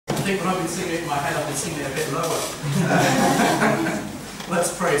think when I've been singing it in my head, I've been singing it a bit lower.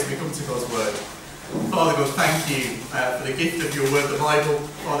 Let's pray as we come to God's Word. Father God, thank you for the gift of your Word, the Bible.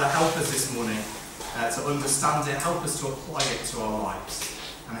 Father, help us this morning to understand it, help us to apply it to our lives,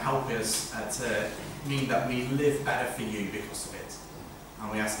 and help us to mean that we live better for you because of it. And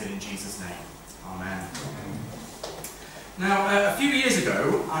we ask it in Jesus' name. Amen. Now, a few years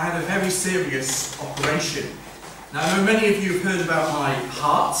ago, I had a very serious operation. Now, I know many of you have heard about my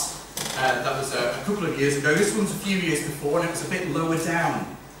heart. That was a couple of years ago. This one's a few years before, and it was a bit lower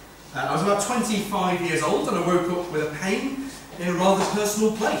down. I was about 25 years old, and I woke up with a pain in a rather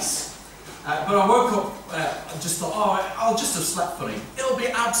personal place. But I woke up and just thought, oh, I'll just have slept funny. It'll be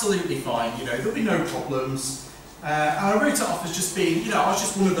absolutely fine, you know, there'll be no problems. And I wrote it off as just being, you know, I was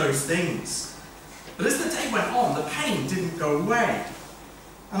just one of those things. But as the day went on, the pain didn't go away.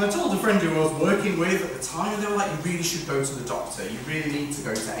 And I told a friend who I was working with at the time, and they were like, you really should go to the doctor. You really need to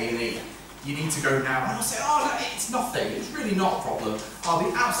go to A&E. You need to go now. And I said, oh, no, it's nothing. It's really not a problem. I'll be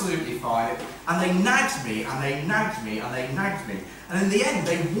absolutely fine. And they nagged me, and they nagged me, and they nagged me. And in the end,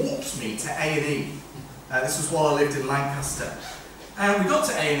 they walked me to A&E. This was while I lived in Lancaster. And we got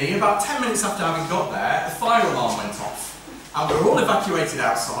to A&E. About 10 minutes after having got there, the fire alarm went off. And we were all evacuated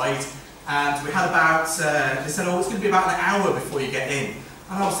outside. And we had about, they said, oh, it's going to be about an hour before you get in.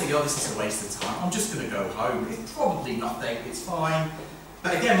 And I was thinking, oh, this is a waste of time. I'm just going to go home. It's probably nothing. It's fine.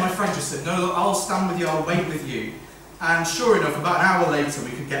 But again, my friend just said, no, look, I'll stand with you. I'll wait with you. And sure enough, about an hour later, we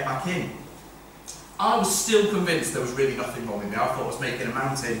could get back in. I was still convinced there was really nothing wrong with me. I thought I was making a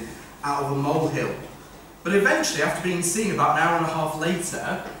mountain out of a molehill. But eventually, after being seen about an hour and a half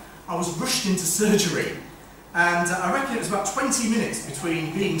later, I was rushed into surgery. And I reckon it was about 20 minutes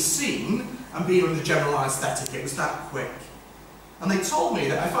between being seen and being under general anaesthetic. It was that quick. And they told me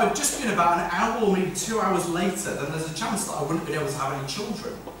that if I'd just been about an hour or maybe 2 hours later, then there's a chance that I wouldn't have been able to have any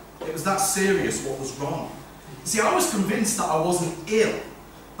children. It was that serious what was wrong. You see, I was convinced that I wasn't ill,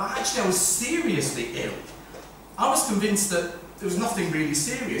 but actually I was seriously ill. I was convinced that there was nothing really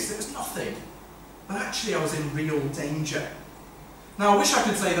serious. There was nothing. But actually I was in real danger. Now, I wish I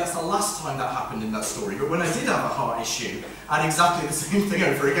could say that's the last time that happened in that story, but when I did have a heart issue, I had exactly the same thing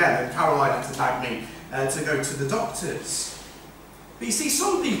over again, and Caroline had to nag me to go to the doctors. But you see,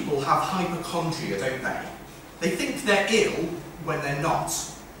 some people have hypochondria, don't they? They think they're ill when they're not.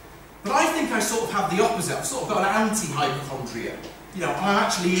 But I think I sort of have the opposite. I've sort of got an anti-hypochondria. You know, I'm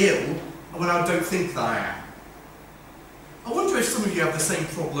actually ill when I don't think that I am. I wonder if some of you have the same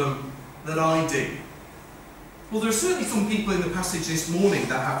problem that I do. Well, there are certainly some people in the passage this morning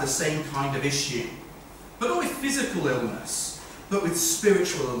that have the same kind of issue. But not with physical illness, but with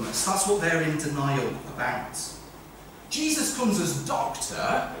spiritual illness. That's what they're in denial about. Jesus comes as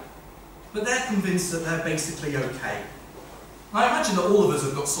doctor, but they're convinced that they're basically okay. I imagine that all of us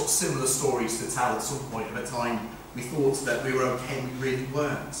have got sort of similar stories to tell at some point of a time we thought that we were okay and we really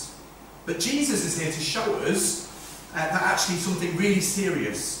weren't. But Jesus is here to show us that actually something really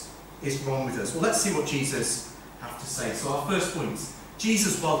serious is wrong with us. Well, let's see what Jesus has to say. So our first point,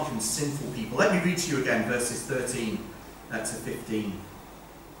 Jesus welcomes sinful people. Let me read to you again verses 13 to 15.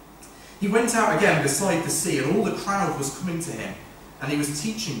 He went out again beside the sea, and all the crowd was coming to him, and he was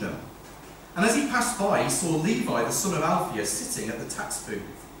teaching them. And as he passed by, he saw Levi, the son of Alphaeus, sitting at the tax booth.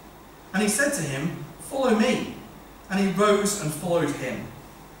 And he said to him, "Follow me." And he rose and followed him.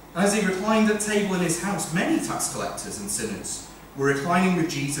 And as he reclined at table in his house, many tax collectors and sinners were reclining with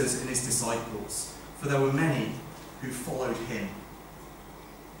Jesus and his disciples, for there were many who followed him.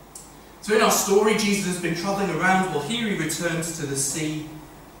 So in our story, Jesus has been travelling around. Well, here he returns to the Sea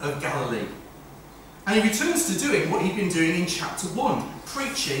of Galilee. And he returns to doing what he'd been doing in chapter 1,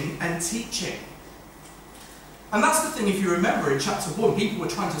 preaching and teaching. And that's the thing, if you remember, in chapter 1, people were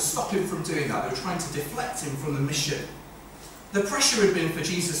trying to stop him from doing that. They were trying to deflect him from the mission. The pressure had been for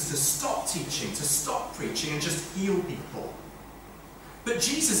Jesus to stop teaching, to stop preaching, and just heal people. But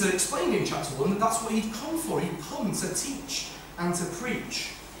Jesus had explained in chapter 1 that that's what he'd come for. He'd come to teach and to preach.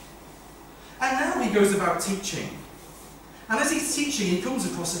 And now he goes about teaching. And as he's teaching, he comes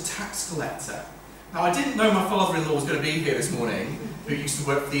across a tax collector. Now, I didn't know my father-in-law was going to be here this morning, who used to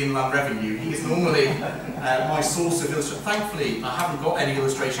work for the Inland Revenue. He is normally my source of illustration. Thankfully, I haven't got any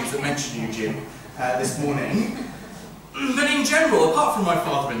illustrations that mention you, Jim, this morning. But in general, apart from my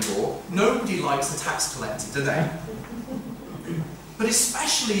father-in-law, nobody likes a tax collector, do they? But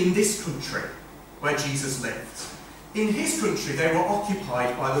especially in this country, where Jesus lived. In his country, they were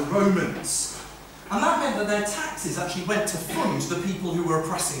occupied by the Romans. And that meant that their taxes actually went to fund the people who were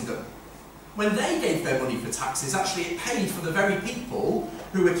oppressing them. When they gave their money for taxes, actually it paid for the very people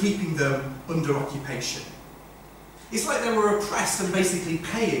who were keeping them under occupation. It's like they were oppressed and basically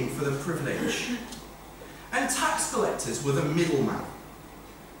paying for the privilege. And tax collectors were the middleman.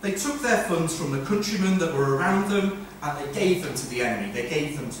 They took their funds from the countrymen that were around them and they gave them to the enemy, they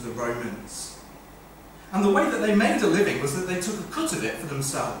gave them to the Romans. And the way that they made a living was that they took a cut of it for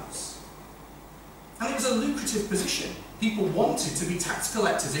themselves. And it was a lucrative position. People wanted to be tax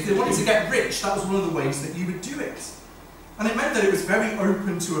collectors. If they wanted to get rich, that was one of the ways that you would do it. And it meant that it was very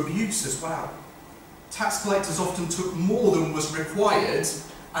open to abuse as well. Tax collectors often took more than was required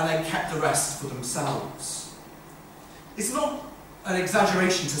and then kept the rest for themselves. It's not an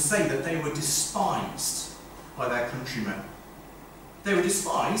exaggeration to say that they were despised by their countrymen. They were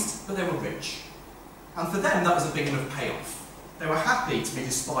despised, but they were rich. And for them, that was a big enough payoff. They were happy to be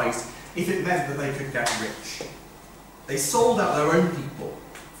despised if it meant that they could get rich. They sold out their own people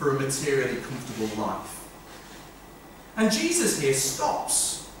for a materially comfortable life. And Jesus here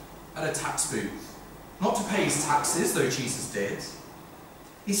stops at a tax booth, not to pay his taxes, though Jesus did.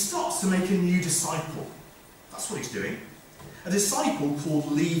 He stops to make a new disciple. That's what he's doing. A disciple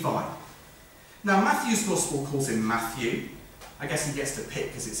called Levi. Now, Matthew's gospel calls him Matthew. I guess he gets to pick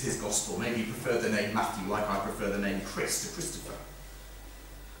because it's his gospel. Maybe he preferred the name Matthew like I prefer the name Chris to Christopher.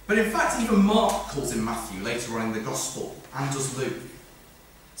 But in fact, even Mark calls him Matthew later on in the gospel, and does Luke.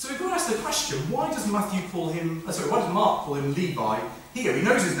 So we've got to ask the question, why does Mark call him Levi here? He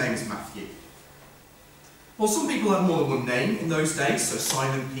knows his name is Matthew. Well, some people had more than one name in those days, so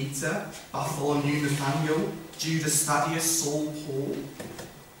Simon Peter, Bartholomew, Nathaniel, Judas Thaddeus, Saul, Paul.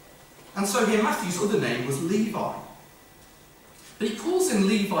 And so here Matthew's other name was Levi. But he calls him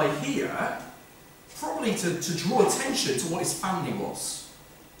Levi here, probably to draw attention to what his family was.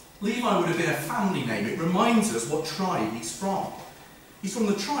 Levi would have been a family name. It reminds us what tribe he's from. He's from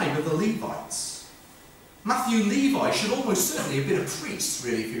the tribe of the Levites. Matthew Levi should almost certainly have been a priest,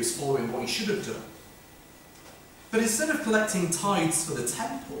 really, if he was following what he should have done. But instead of collecting tithes for the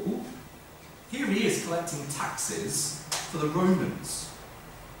temple, here he is collecting taxes for the Romans.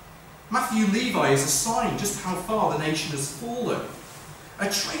 Matthew Levi is a sign just how far the nation has fallen. A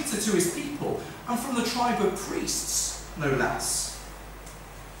traitor to his people, and from the tribe of priests, no less.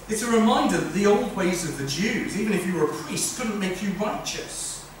 It's a reminder that the old ways of the Jews, even if you were a priest, couldn't make you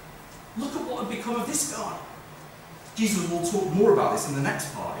righteous. Look at what had become of this guy. Jesus will talk more about this in the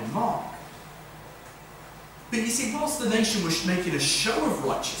next part, in Mark. But you see, whilst the nation was making a show of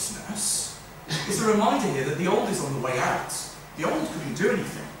righteousness, it's a reminder here that the old is on the way out. The old couldn't do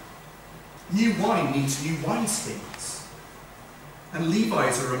anything. New wine needs new wineskins. And Levi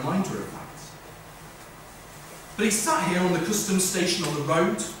is a reminder of that. But he sat here on the customs station on the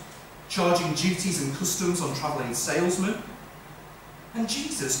road, charging duties and customs on travelling salesmen. And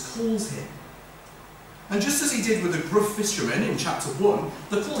Jesus calls him. And just as he did with the gruff fisherman in chapter 1,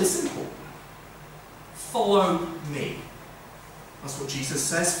 the call is simple. Follow me. That's what Jesus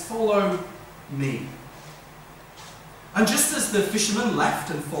says. Follow me. And just as the fisherman left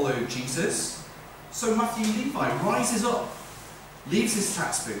and followed Jesus, so Matthew Levi rises up, leaves his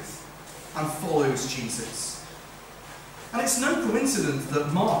tax booth, and follows Jesus. And it's no coincidence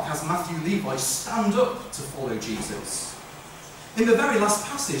that Mark has Matthew Levi stand up to follow Jesus. In the very last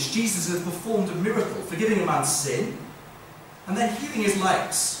passage, Jesus has performed a miracle, forgiving a man's sin, and then healing his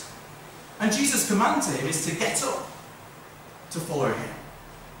legs. And Jesus' command to him is to get up, to follow him.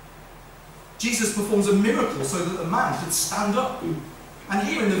 Jesus performs a miracle so that the man could stand up. And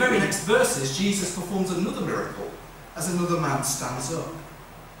here in the very next verses, Jesus performs another miracle as another man stands up.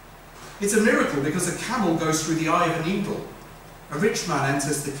 It's a miracle because a camel goes through the eye of a needle. A rich man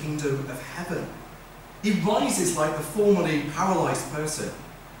enters the kingdom of heaven. He rises like the formerly paralysed person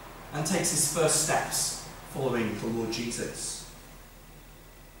and takes his first steps following the Lord Jesus.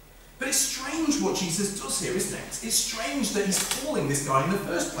 But it's strange what Jesus does here, isn't it? It's strange that he's calling this guy in the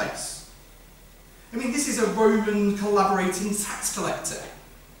first place. I mean, this is a Roman collaborating tax collector.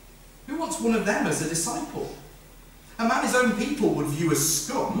 Who wants one of them as a disciple? A man his own people would view as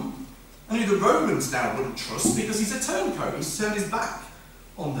scum, and who the Romans now wouldn't trust because he's a turncoat. He's turned his back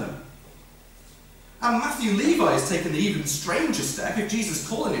on them. And Matthew Levi has taken the even stranger step. If Jesus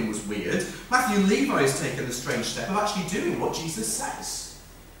calling him was weird, Matthew Levi has taken the strange step of actually doing what Jesus says.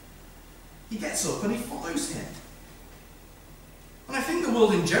 He gets up and he follows him. And I think the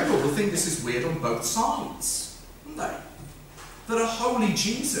world in general will think this is weird on both sides, wouldn't they? That a holy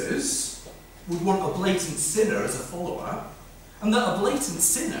Jesus would want a blatant sinner as a follower, and that a blatant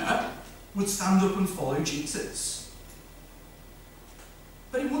sinner would stand up and follow Jesus.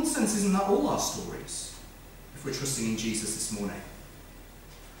 But in one sense, isn't that all our stories, if we're trusting in Jesus this morning?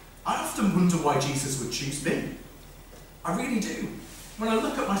 I often wonder why Jesus would choose me. I really do. When I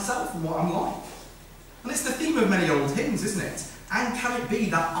look at myself and what I'm like. And it's the theme of many old hymns, isn't it? And can it be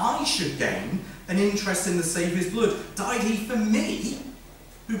that I should gain an interest in the Saviour's blood? Died he for me,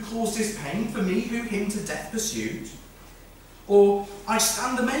 who caused his pain, for me who him to death pursued? Or I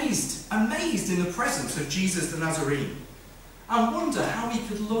stand amazed in the presence of Jesus the Nazarene, and wonder how he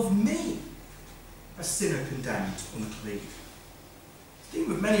could love me, a sinner condemned unclean.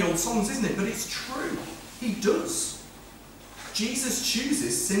 Theme of many old songs, isn't it? But it's true. He does. Jesus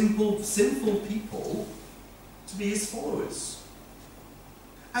chooses sinful people to be his followers.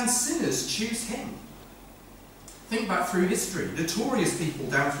 And sinners choose him. Think back through history. Notorious people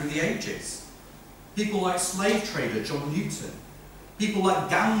down through the ages. People like slave trader John Newton. People like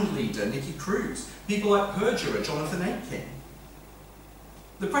gang leader Nicky Cruz. People like perjurer Jonathan Aitken.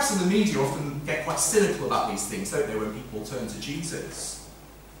 The press and the media often get quite cynical about these things, don't they, when people turn to Jesus.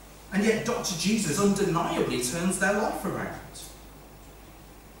 And yet Dr. Jesus undeniably turns their life around.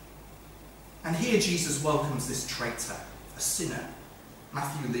 And here Jesus welcomes this traitor, a sinner,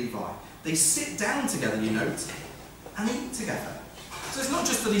 Matthew Levi. They sit down together, you note, and eat together. So it's not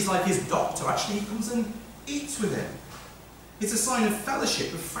just that he's like his doctor, actually he comes and eats with him. It's a sign of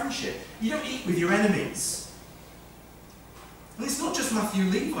fellowship, of friendship. You don't eat with your enemies. And it's not just Matthew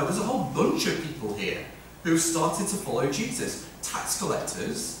Levi, there's a whole bunch of people here who have started to follow Jesus. Tax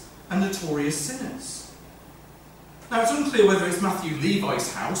collectors and notorious sinners. Now it's unclear whether it's Matthew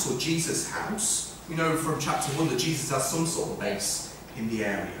Levi's house or Jesus' house. We know from chapter 1 that Jesus has some sort of base in the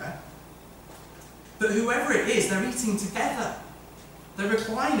area. But whoever it is, they're eating together. They're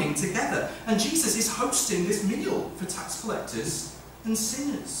reclining together. And Jesus is hosting this meal for tax collectors and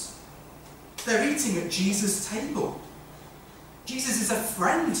sinners. They're eating at Jesus' table. Jesus is a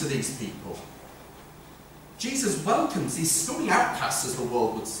friend to these people. Jesus welcomes these scummy outcasts, as the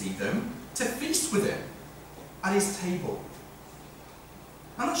world would see them, to feast with him at his table.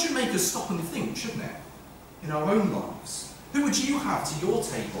 And that should make us stop and think, shouldn't it? In our own lives. Who would you have to your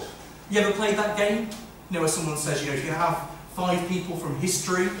table? You ever played that game? You know, where someone says, if you have 5 people from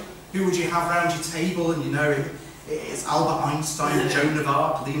history, who would you have around your table? And it's Albert Einstein, Joan of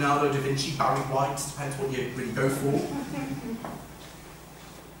Arc, Leonardo da Vinci, Barry White, depends what you really go for.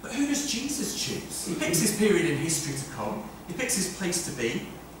 But who does Jesus choose? He picks his period in history to come. He picks his place to be.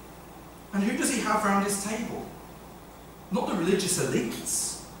 And who does he have around his table? Not the religious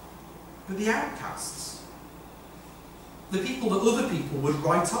elites, but the outcasts. The people that other people would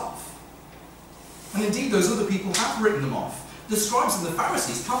write off. And indeed, those other people have written them off. The scribes and the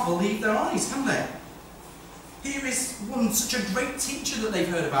Pharisees can't believe their eyes, can they? Here is one such a great teacher that they've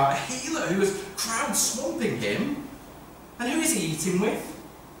heard about, a healer who has crowds swamping him. And who is he eating with?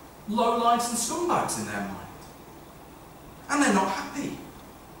 Lowlives and scumbags in their mind. And they're not happy.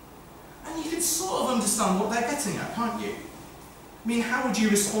 And you can sort of understand what they're getting at, can't you? I mean, how would you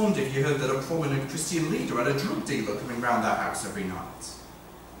respond if you heard that a prominent Christian leader had a drug dealer coming round their house every night?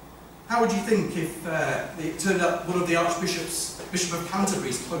 How would you think if it turned out one of the Bishop of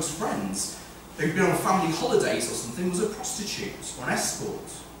Canterbury's close friends, who'd been on family holidays or something, was a prostitute or an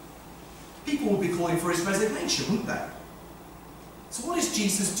escort? People would be calling for his resignation, wouldn't they? So what is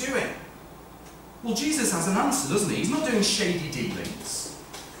Jesus doing? Well, Jesus has an answer, doesn't he? He's not doing shady dealings.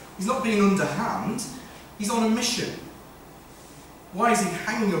 He's not being underhand. He's on a mission. Why is he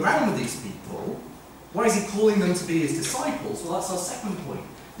hanging around with these people? Why is he calling them to be his disciples? Well, that's our second point.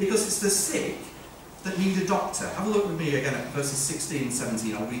 Because it's the sick that need a doctor. Have a look with me again at verses 16 and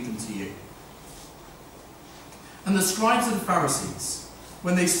 17. I'll read them to you. And the scribes and the Pharisees,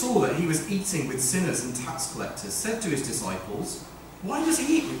 when they saw that he was eating with sinners and tax collectors, said to his disciples, "Why does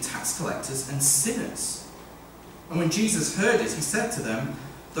he eat with tax collectors and sinners?" And when Jesus heard it, he said to them,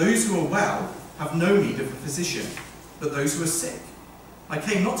 "Those who are well have no need of a physician, but those who are sick. I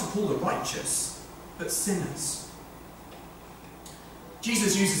came not to call the righteous, but sinners."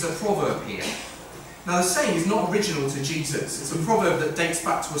 Jesus uses a proverb here. Now the saying is not original to Jesus. It's a proverb that dates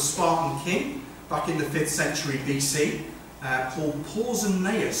back to a Spartan king back in the 5th century BC called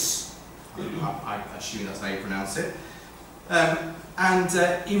Pausanias. I assume that's how you pronounce it. And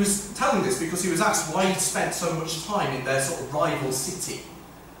he was telling this because he was asked why he'd spent so much time in their sort of rival city.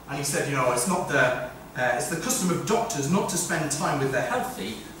 And he said, it's the custom of doctors not to spend time with the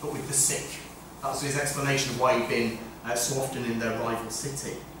healthy, but with the sick. That was his explanation of why he'd been so often in their rival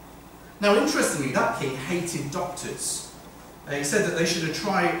city. Now, interestingly, that king hated doctors. He said that they should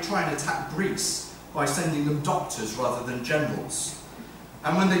try and attack Greece by sending them doctors rather than generals.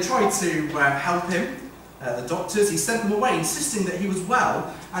 And when they tried to help him, the doctors, he sent them away, insisting that he was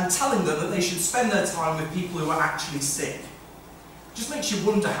well and telling them that they should spend their time with people who were actually sick. It just makes you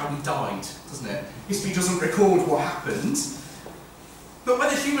wonder how he died, doesn't it? History doesn't record what happened. But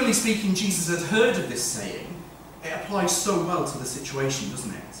whether humanly speaking Jesus had heard of this saying, it applies so well to the situation,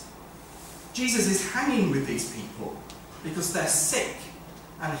 doesn't it? Jesus is hanging with these people because they're sick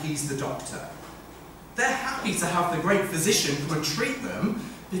and he's the doctor. They're happy to have the great physician come and treat them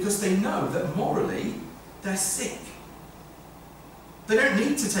because they know that morally they're sick. They don't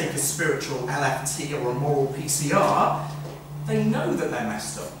need to take a spiritual LFT or a moral PCR. They know that they're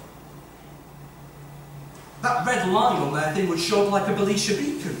messed up. That red line on their thing would show up like a Belisha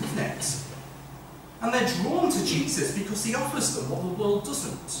beacon, wouldn't it? And they're drawn to Jesus because he offers them what the world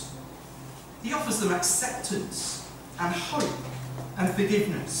doesn't. He offers them acceptance and hope and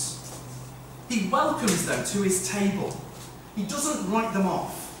forgiveness. He welcomes them to his table. He doesn't write them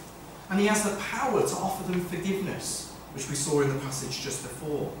off. And he has the power to offer them forgiveness, which we saw in the passage just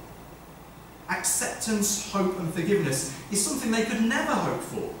before. Acceptance, hope and forgiveness is something they could never hope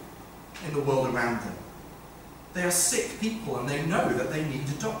for in the world around them. They are sick people and they know that they need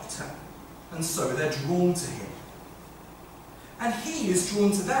a doctor, and so they're drawn to him. And he is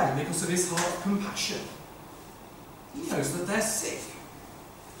drawn to them because of his heart of compassion. He knows that they're sick.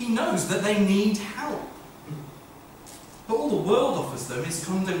 He knows that they need help. But all the world offers them is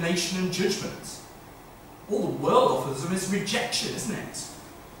condemnation and judgment. All the world offers them is rejection, isn't it?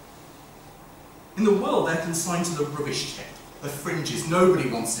 In the world, they're consigned to the rubbish tip, the fringes nobody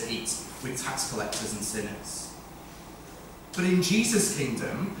wants to eat with tax collectors and sinners. But in Jesus'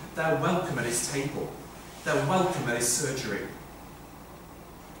 kingdom, they're welcome at his table. They're welcome at his surgery.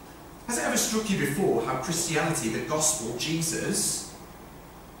 Has it ever struck you before how Christianity, the gospel, Jesus,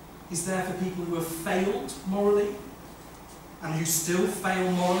 is there for people who have failed morally and who still fail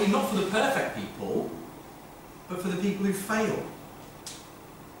morally? Not for the perfect people, but for the people who fail.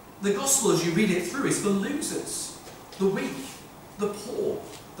 The gospel, as you read it through, is for losers, the weak, the poor,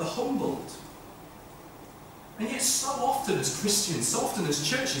 the humbled. And yet so often as Christians, so often as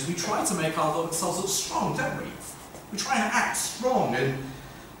churches, we try to make ourselves look strong, don't we? We try and act strong and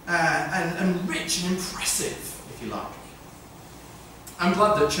rich and impressive, if you like. I'm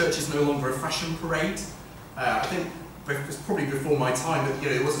glad that church is no longer a fashion parade. I think it was probably before my time, but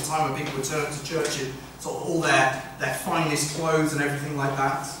there was a time when people would turn to church in sort of all their finest clothes and everything like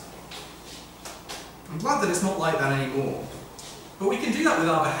that. I'm glad that it's not like that anymore. But we can do that with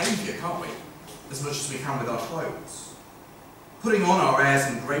our behaviour, can't we? As much as we can with our clothes. Putting on our airs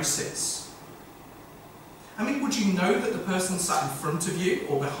and graces. I mean, would you know that the person sat in front of you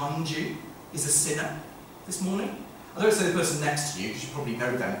or behind you is a sinner this morning? I don't say the person next to you, because you probably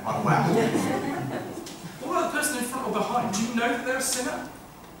know them quite well. What about the person in front or behind? Do you know that they're a sinner?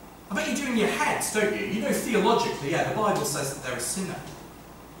 I bet you do in your heads, don't you? You know theologically, yeah, the Bible says that they're a sinner.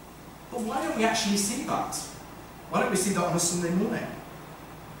 But why don't we actually see that? Why don't we see that on a Sunday morning?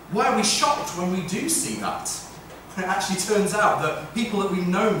 Why are we shocked when we do see that? It actually turns out that people that we've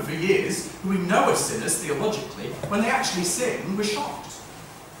known for years, who we know are sinners theologically, when they actually sin, we're shocked.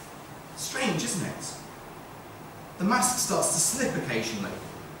 Strange, isn't it? The mask starts to slip occasionally.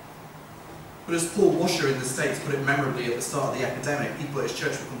 But as Paul Washer in the States put it memorably at the start of the epidemic, people at his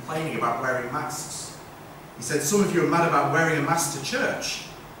church were complaining about wearing masks. He said, some of you are mad about wearing a mask to church,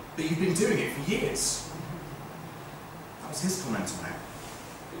 but you've been doing it for years. That was his comment on it.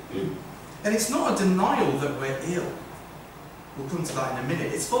 And it's not a denial that we're ill. We'll come to that in a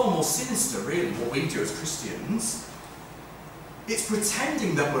minute. It's far more sinister, really, what we do as Christians. It's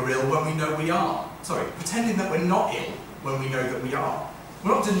pretending that we're ill when we know we are. Sorry, pretending that we're not ill when we know that we are.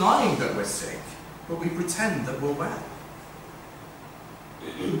 We're not denying that we're sick, but we pretend that we're well.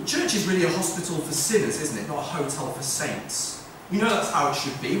 Church is really a hospital for sinners, isn't it? Not a hotel for saints. We know that's how it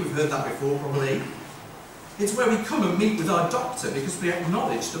should be. We've heard that before, probably. It's where we come and meet with our doctor because we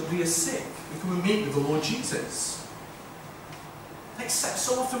acknowledge that we are sick. We come and meet with the Lord Jesus. Except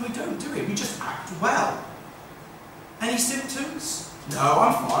so often we don't do it. We just act well. Any symptoms? No,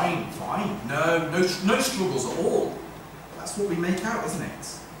 I'm fine. No struggles at all. That's what we make out, isn't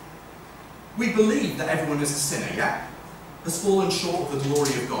it? We believe that everyone is a sinner, yeah? Has fallen short of the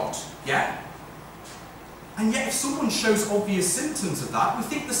glory of God, yeah? And yet if someone shows obvious symptoms of that, we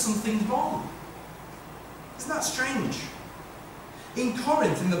think there's something wrong. Isn't that strange? In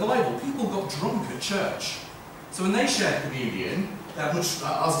Corinth, in the Bible, people got drunk at church. So when they shared communion, they had much,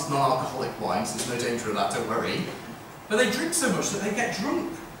 ours is non-alcoholic wine, so there's no danger of that, don't worry. But they drink so much that they get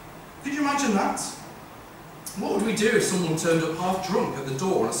drunk. Could you imagine that? What would we do if someone turned up half drunk at the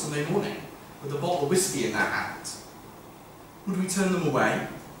door on a Sunday morning with a bottle of whiskey in their hand? Would we turn them away?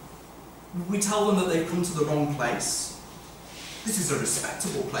 Would we tell them that they've come to the wrong place? This is a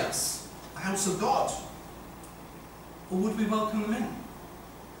respectable place, the house of God. Or would we welcome them in?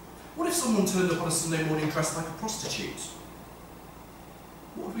 What if someone turned up on a Sunday morning dressed like a prostitute?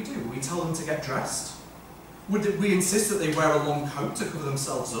 what would we do? Would we tell them to get dressed? Would we insist that they wear a long coat to cover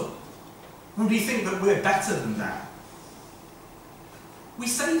themselves up? Would we think that we're better than that? We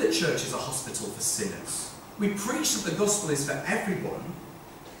say that church is a hospital for sinners. We preach that the gospel is for everyone.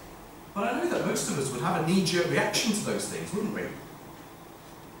 But I know that most of us would have a knee-jerk reaction to those things, wouldn't we?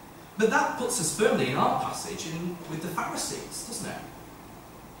 But that puts us firmly in our passage with the Pharisees, doesn't it?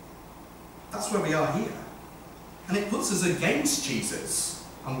 That's where we are here. And it puts us against Jesus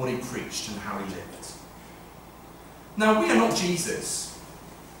and what he preached and how he lived. Now, we are not Jesus.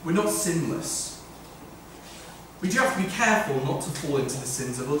 We're not sinless. We do have to be careful not to fall into the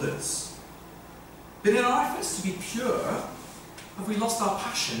sins of others. But in our efforts to be pure, have we lost our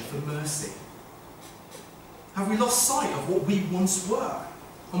passion for mercy? Have we lost sight of what we once were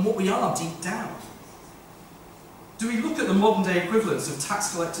and what we are deep down? Do we look at the modern day equivalents of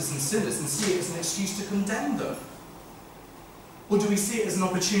tax collectors and sinners and see it as an excuse to condemn them? Or do we see it as an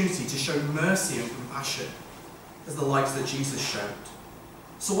opportunity to show mercy and compassion as the likes that Jesus showed?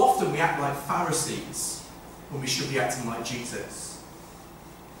 So often we act like Pharisees when we should be acting like Jesus.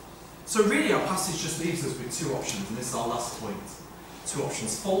 So really our passage just leaves us with two options, and this is our last point. Two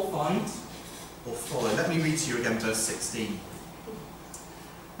options: fault find or follow. Let me read to you again verse 16.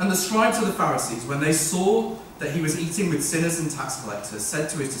 And the scribes of the Pharisees, when they saw that he was eating with sinners and tax collectors, said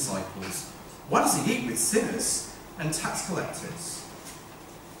to his disciples, "Why does he eat with sinners and tax collectors?"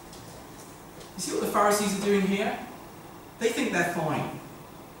 You see what the Pharisees are doing here? They think they're fine.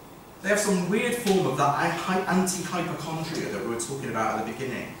 They have some weird form of that anti-hypochondria that we were talking about at the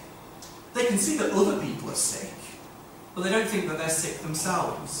beginning. They can see that other people are sick, but they don't think that they're sick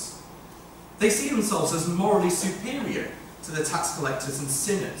themselves. They see themselves as morally superior to the tax collectors and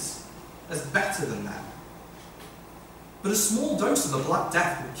sinners, as better than them. But a small dose of the Black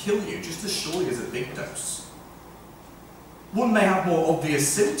Death will kill you just as surely as a big dose. One may have more obvious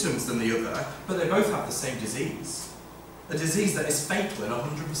symptoms than the other, but they both have the same disease. A disease that is fatal in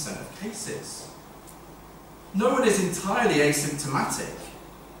 100% of cases. No one is entirely asymptomatic.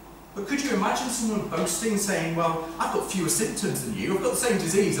 But could you imagine someone boasting, saying, "Well, I've got fewer symptoms than you, I've got the same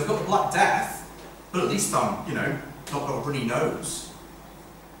disease, I've got the Black Death, but at least I'm, not got a runny nose."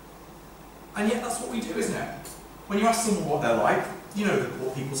 And yet that's what we do, isn't it? When you ask someone what they're like,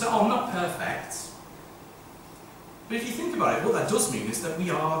 what people say, "Oh, I'm not perfect." But if you think about it, what that does mean is that we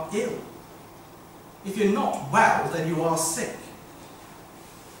are ill. If you're not well, then you are sick.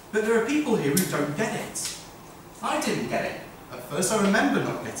 But there are people here who don't get it. I didn't get it at first. I remember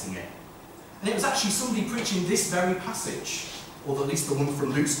not getting it. And it was actually somebody preaching this very passage, or at least the one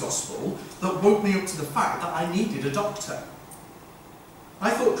from Luke's Gospel, that woke me up to the fact that I needed a doctor. I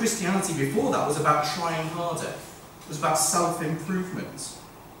thought Christianity before that was about trying harder. It was about self-improvement.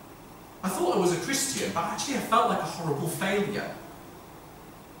 I thought I was a Christian, but actually I felt like a horrible failure.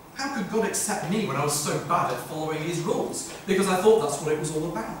 How could God accept me when I was so bad at following his rules? Because I thought that's what it was all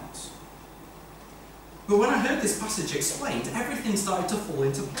about. But when I heard this passage explained, everything started to fall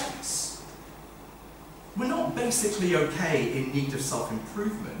into place. We're not basically okay in need of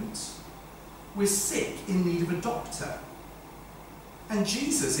self-improvement. We're sick in need of a doctor. And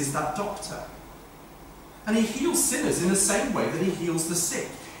Jesus is that doctor. And he heals sinners in the same way that he heals the sick.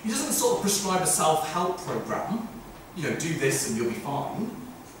 He doesn't sort of prescribe a self-help program, do this and you'll be fine.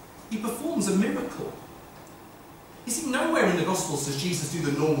 He performs a miracle. You see, nowhere in the Gospels does Jesus do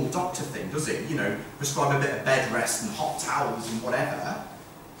the normal doctor thing, does he? Prescribe a bit of bed rest and hot towels and whatever.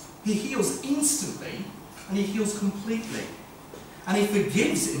 He heals instantly, and he heals completely. And he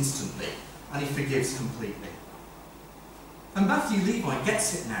forgives instantly, and he forgives completely. And Matthew Levi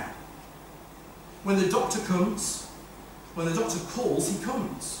gets it now. When the doctor comes, when the doctor calls, he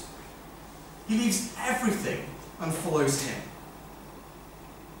comes. He leaves everything and follows him.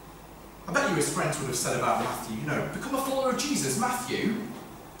 I bet you his friends would have said about Matthew, become a follower of Jesus, Matthew.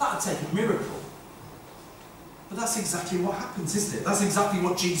 That would take a miracle. But that's exactly what happens, isn't it? That's exactly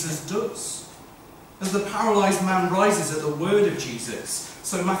what Jesus does. As the paralysed man rises at the word of Jesus,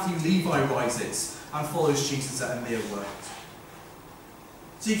 so Matthew Levi rises and follows Jesus at a mere word.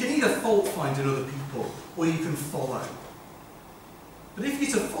 So you can either fault find in other people, or you can follow. But if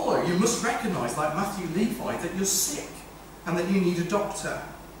you're to follow, you must recognise, like Matthew Levi, that you're sick and that you need a doctor.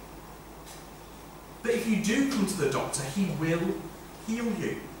 But if you do come to the doctor, he will heal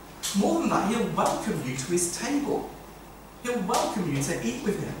you. More than that, he'll welcome you to his table. He'll welcome you to eat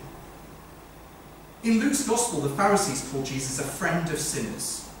with him. In Luke's Gospel, the Pharisees call Jesus a friend of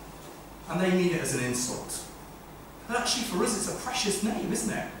sinners. And they mean it as an insult. And actually for us, it's a precious name,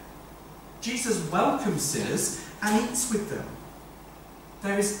 isn't it? Jesus welcomes sinners and eats with them.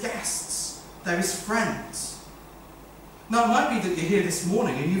 They're his guests. They're his friends. Now, it might be that you're here this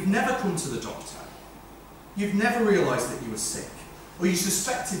morning and you've never come to the doctor. You've never realised that you were sick, or you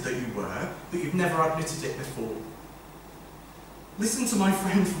suspected that you were, but you've never admitted it before. Listen to my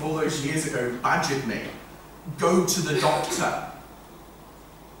friend from all those years ago who badgered me. Go to the doctor.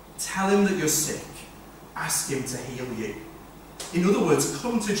 Tell him that you're sick. Ask him to heal you. In other words,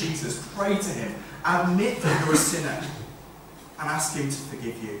 come to Jesus, pray to him, admit that you're a sinner, and ask him to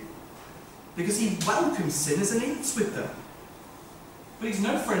forgive you. Because he welcomes sinners and eats with them. But he's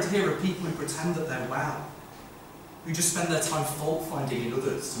no friend here of people who pretend that they're well, who just spend their time fault-finding in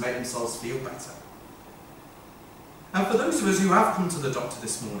others to make themselves feel better. And for those of us who have come to the doctor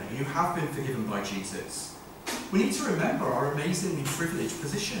this morning, who have been forgiven by Jesus, we need to remember our amazingly privileged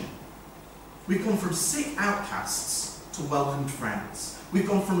position. We've gone from sick outcasts to welcomed friends. We've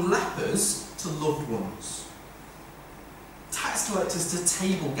gone from lepers to loved ones. Tax collectors to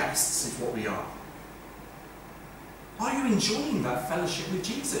table guests is what we are. Are you enjoying that fellowship with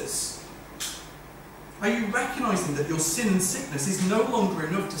Jesus? Are you recognising that your sin and sickness is no longer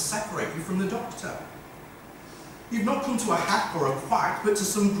enough to separate you from the doctor? You've not come to a hack or a quack, but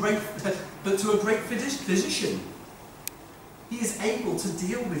to a great physician. He is able to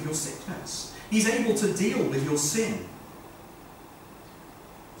deal with your sickness. He's able to deal with your sin.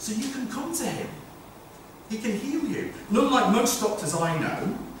 So you can come to him. He can heal you. And unlike most doctors I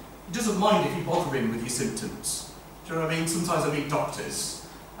know, he doesn't mind if you bother him with your symptoms. Do you know what I mean? Sometimes I meet doctors,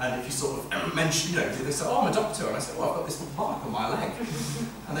 and if you sort of mention, they say, oh, I'm a doctor. And I say, well, I've got this little mark on my leg.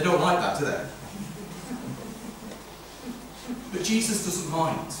 And they don't like that, do they? But Jesus doesn't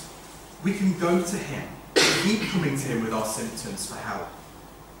mind. We can go to him, keep coming to him with our symptoms for help.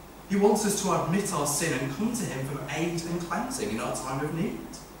 He wants us to admit our sin and come to him for aid and cleansing in our time of need.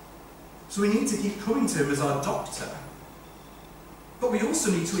 So we need to keep coming to him as our doctor. But we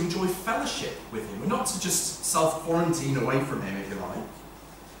also need to enjoy fellowship with him. We're not to just self-quarantine away from him, if you like.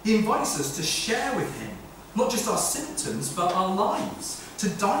 He invites us to share with him, not just our symptoms, but our lives, to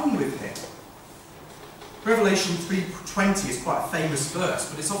dine with him. Revelation 3:20 is quite a famous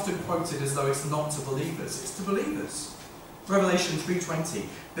verse, but it's often quoted as though it's not to believers. It's to believers. Revelation 3:20,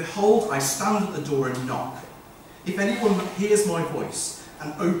 behold, I stand at the door and knock. If anyone hears my voice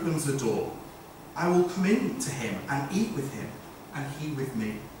and opens the door, I will come in to him and eat with him, and he with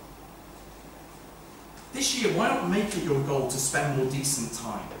me. This year, why not make it your goal to spend more decent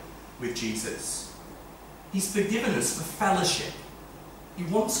time with Jesus? He's forgiven us for fellowship. He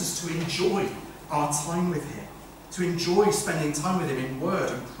wants us to enjoy our time with him, to enjoy spending time with him in word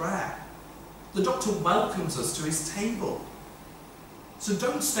and prayer. The doctor welcomes us to his table. So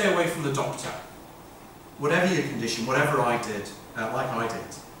don't stay away from the doctor, whatever your condition, whatever I did, like I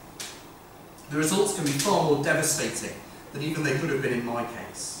did. The results can be far more devastating than even they could have been in my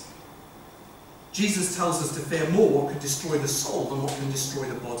case. Jesus tells us to fear more what could destroy the soul than what can destroy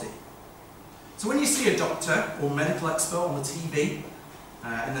the body. So when you see a doctor or medical expert on the TV,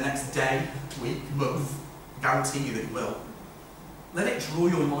 in the next day, week, month, I guarantee you that you will, let it draw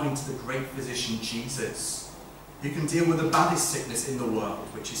your mind to the great physician Jesus, who can deal with the baddest sickness in the world,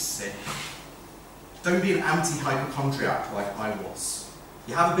 which is sin. Don't be an anti-hypochondriac like I was.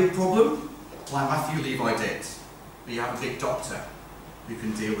 You have a big problem, like Matthew Levi did, but you have a big doctor who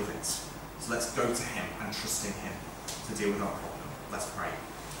can deal with it. So let's go to him and trust in him to deal with our problem. Let's pray.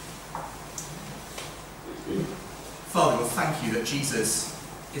 Father, we thank you that Jesus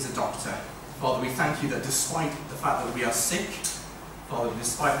is a doctor. Father, we thank you that despite the fact that we are sick, Father,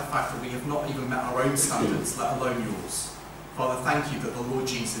 despite the fact that we have not even met our own standards, let alone yours, Father, thank you that the Lord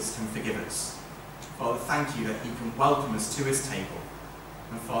Jesus can forgive us. Father, thank you that he can welcome us to his table.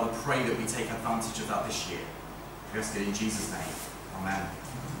 And Father, pray that we take advantage of that this year. We ask it in Jesus' name. Amen.